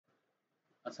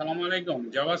আসসালামু আলাইকুম।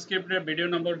 জাভাস্ক্রিপ্টের ভিডিও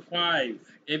নম্বর 5।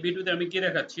 এই ভিডিওতে আমি কি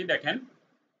দেখাচ্ছি দেখেন।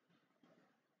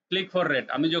 Click for red.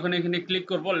 আমি যখন এখানে ক্লিক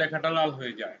করব লেখাটা লাল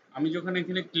হয়ে যায়। আমি যখন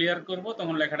এখানে ক্লিয়ার করব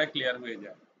তখন লেখাটা ক্লিয়ার হয়ে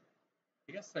যায়।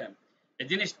 ঠিক আছে? এই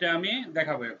জিনিসটা আমি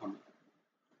দেখাবো এখন।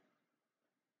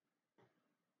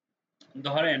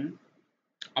 ধরেন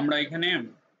আমরা এখানে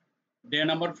ডে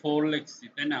নাম্বার 4 লিখছি,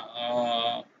 তাই না?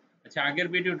 আচ্ছা, আগের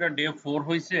ভিডিওটা ডে 4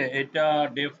 হইছে, এটা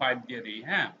ডে 5 দিয়ে দিই,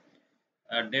 হ্যাঁ?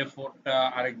 ডে 4 টা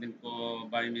আরেকদিন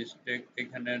বাই মিস্টেক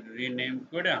এখানে রিনেম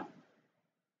করে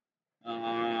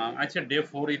আচ্ছা ডে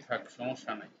 4 ই থাক,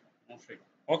 সমস্যা নাই। অবশ্যই।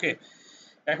 ওকে,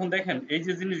 এখন দেখেন এই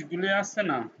যে জিনিসগুলো আছে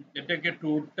না, এটাকে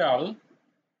টোটাল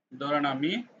ধরেন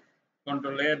আমি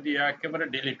কন্ট্রোল এ দিয়ে একেবারে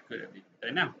ডিলিট করে দিই,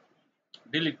 তাই না?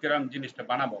 ডিলিট করে আমি জিনিসটা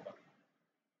বানাবো আবার।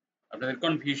 আপনাদের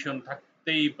কনফিউশন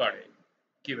থাকতেই পারে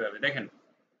কিভাবে দেখেন।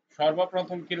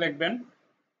 সর্বপ্রথম কি লিখবেন?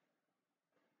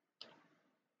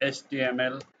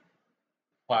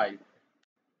 HTML5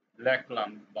 লিখলাম,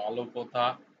 ভালো কথা।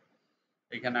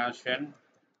 এখানে আসেন,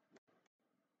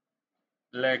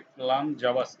 লিখলাম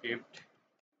জাভাস্ক্রিপ্ট,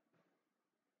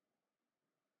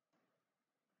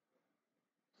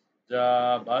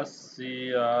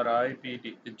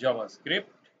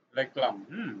 জাভাস্ক্রিপ্ট লিখলাম।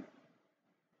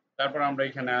 তারপর আমরা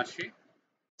এখানে আসি,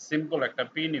 সিম্পল একটা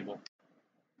পি নিব।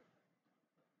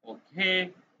 ওকে,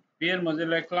 পি এর মধ্যে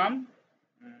লিখলাম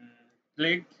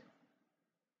click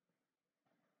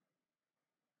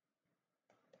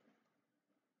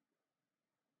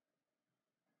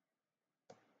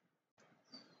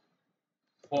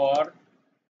for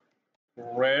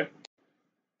red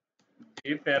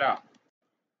the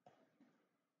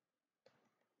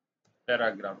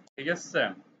paragraph. ঠিক আছে,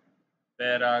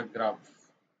 প্যারাগ্রাফ।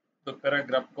 তো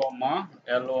প্যারাগ্রাফ কমা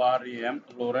LOREM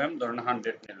লোরেম ধরেন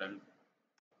 100 নিলেন,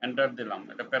 এন্টার দিলাম।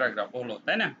 এটা প্যারাগ্রাফ হলো,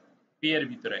 তাই না? পি এর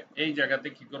ভিতরে এই জায়গাতে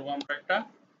কি করব, আমরা একটা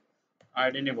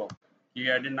আইডি নিব। কি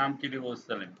আইডির নাম কি দিব?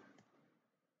 সেলিম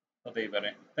হতেই পারে,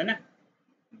 তাই না?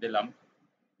 দিলাম।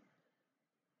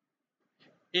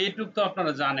 এইটুক তো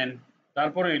আপনারা জানেন।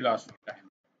 তারপরে হইলো আসল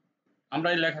কাহিনী। আমরা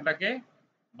এই লেখাটাকে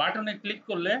বাটনে ক্লিক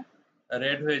করলে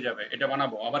রেড হয়ে যাবে, এটা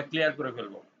বানাবো, আবার ক্লিয়ার করে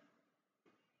ফেলবো।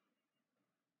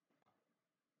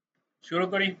 শুরু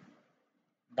করি।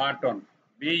 বাটন,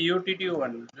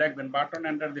 BUTTON লিখবেন, বাটন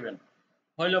এন্টার দিবেন।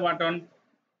 হইলো বাটন।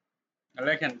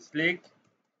 লেখেন click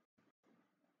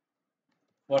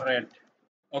for red.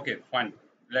 Okay fine,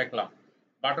 লিখলাম।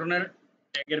 বাটনের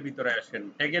ট্যাগের ভিতরে আসেন,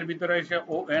 ট্যাগের ভিতরে এসে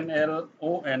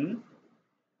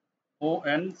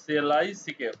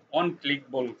ONCLICK অন ক্লিক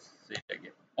বলছে এটাকে,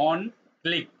 অন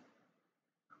ক্লিক,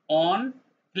 অন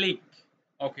ক্লিক।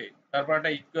 ওকে, তারপর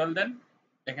একটা ইকুয়াল দেন।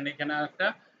 দেখেন এখানে একটা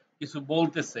কিছু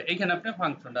বলতেছে, এখানে আপনি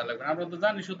ফাংশনটা লাগবেন। আমরা তো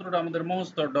জানি সূত্রটা আমাদের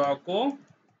মুখস্থ,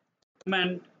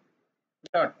 ডকুমেন্ট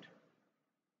ডট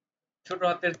ছোট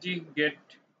হাতের জি গেট,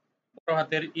 বড়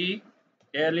হাতের ই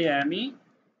এল ই এম ই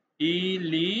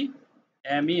ইলি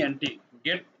M E N T,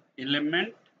 gate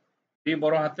element. D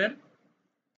বড় হাতের,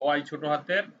 ওয়াই ছোট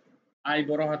হাতের, আই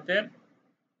বড় হাতের,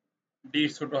 ডি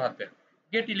ছোট হাতের।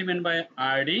 Gate element by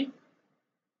ID,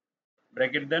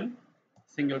 bracket then,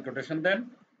 single quotation দেন,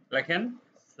 লেখেন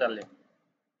সেলিম।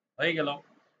 হয়ে গেল।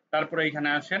 তারপরে এখানে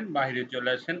আসেন, বাহিরে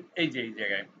চলে আসেন, এই যে এই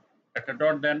জায়গায় একটা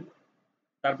ডট দেন।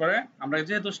 তারপরে আমরা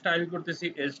যেহেতু স্টাইল করতেছি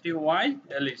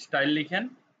STYL স্টাইল লিখেন।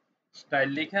 স্টাইল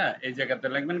লিখা এই জায়গাতে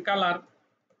লিখবেন কালার,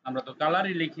 আমরা তো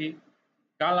কালারই লিখি।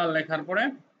 কালার লেখার পরে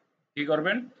কি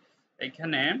করবেন,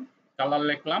 এইখানে কালার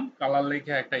লিখলাম, কালার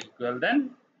লিখে একটা ইকুয়াল দেন।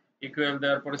 ইকুয়াল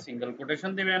দেওয়ার পরে সিঙ্গেল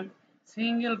কোটেশন দিবেন।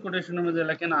 সিঙ্গেল কোটেশনের মধ্যে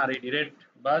লেখেন RED রেট,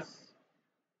 বাস।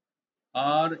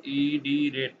 RED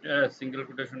রেট, সিঙ্গেল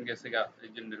কোটেশন গেছে গা,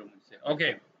 এই জন্য এরকম হচ্ছে। ওকে,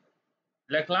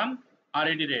 লিখলাম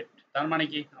RED রেট, তার মানে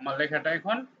কি আমার লেখাটা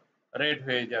এখন রেড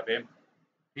হয়ে যাবে।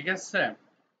 ঠিক আছে,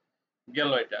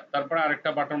 গেল এটা। তারপরে আরেকটা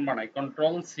বাটন বানাই,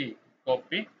 কন্ট্রোল সি,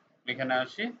 কপি, এখানে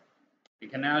আসি,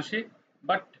 এখানে আসি,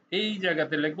 বাট এই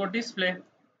জায়গাতে লিখবো ডিসপ্লে,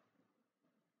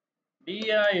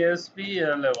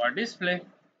 DISPLE ডিসপ্লে।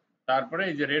 তারপরে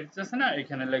এই যে রেড আছে না,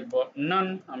 এখানে লিখবো নান,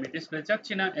 আমি ডিসপ্লে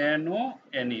চাচ্ছি না,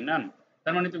 NONE নান,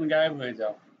 তার মানে তুমি গায়েব হয়ে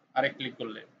যাও আরেক ক্লিক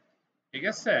করলে। ঠিক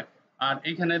আছে, আর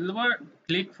এখানে দেবো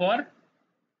click for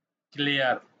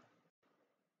clear,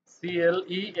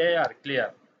 CLEAR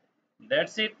clear.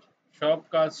 That's it, সব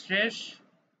কাজ শেষ।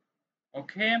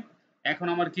 ওকে, এখন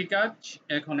আমার কি কাজ?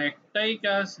 এখন একটাই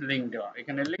কাজ, লিঙ্ক দেওয়া।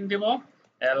 এখানে লিঙ্ক দিব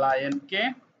LINK,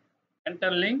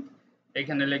 এন্টার লিঙ্ক।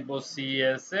 এখানে লিখবো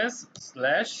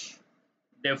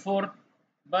CSS/day4,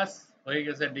 বাস হয়ে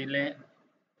গেছে ডিলে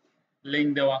লিঙ্ক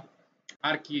দেওয়া।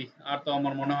 আর কি, আর তো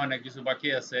আমার মনে হয় না কিছু বাকি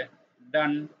আছে।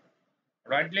 ডান,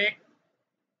 রাইট ক্লিক,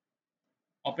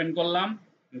 ওপেন করলাম,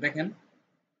 দেখেন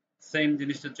সেম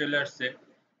জিনিসটা চলে আসছে।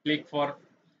 ক্লিক ফর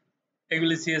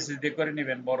এগুলি সিএসএস দিয়ে করে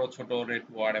নেবেন, বড় ছোট রেড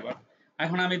হোয়াটএভার।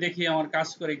 এখন আমি দেখি আমার কাজ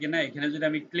করে কিনা। এখানে যদি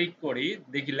আমি ক্লিক করি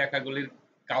দেখি লেখাগুলির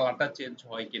কালারটা চেঞ্জ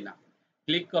হয় কিনা।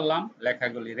 ক্লিক করলাম,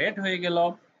 লেখাগুলি রেড হয়ে গেল,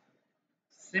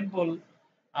 সিম্পল।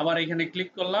 আবার এখানে ক্লিক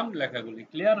করলাম, লেখাগুলি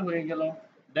ক্লিয়ার হয়ে গেল।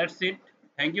 That's it.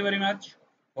 Thank you very much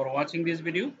for watching this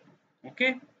video. ওকে,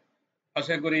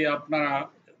 আশা করি আপনারা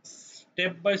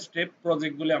স্টেপ বাই স্টেপ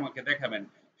প্রজেক্টগুলি আমাকে দেখাবেন।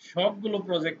 সবগুলো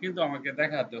প্রজেক্ট কিন্তু আমাকে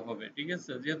দেখাতে হবে, ঠিক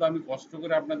আছে? যেহেতু আমি কষ্ট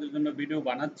করে আপনাদের জন্য ভিডিও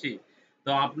বানাচ্ছি, তো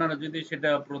আপনারা যদি সেটা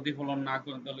প্রতিফলন না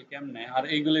করেন তাহলে কেমনে? আর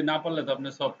এইগুলি না পারলে তো আপনি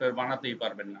সফটওয়্যার বানাতেই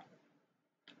পারবেন না।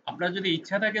 আপনার যদি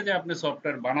ইচ্ছা থাকে যে আপনি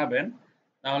সফটওয়্যার বানাবেন,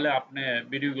 তাহলে আপনি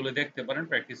ভিডিওগুলো দেখতে পারেন,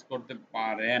 প্র্যাকটিস করতে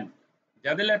পারেন।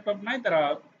 যাদের ল্যাপটপ নাই তারা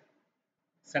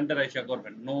সেন্টারে এসে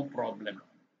করবেন, no problem.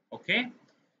 Okay,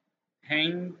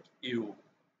 thank you.